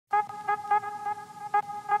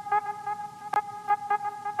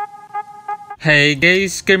Hey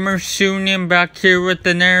guys, Gamer Union back here with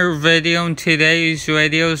another video, and today's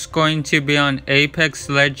video is going to be on Apex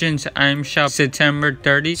Legends Item Shop September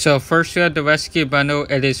 30. So first we have the Rescue Bundle.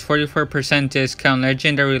 It is 44% discount.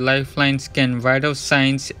 Legendary Lifeline Skin Vital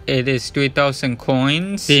Signs. It is 3,000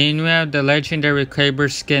 coins. Then we have the Legendary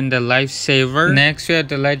Kraber Skin, the Lifesaver. Next we have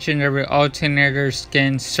the Legendary Alternator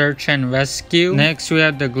Skin, Search and Rescue. Next we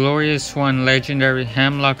have the Glorious One Legendary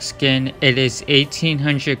Hemlock Skin. It is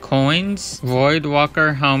 1,800 coins. Void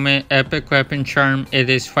Walker Helmet Epic Weapon Charm. It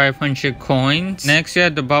is 500 coins. Next we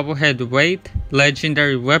have the Bobblehead Weight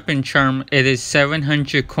Legendary Weapon Charm. It is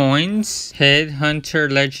 700 coins.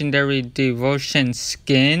 Headhunter Legendary Devotion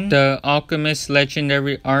Skin. The Alchemist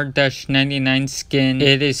Legendary R-99 Skin.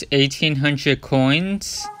 It is 1,800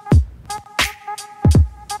 coins.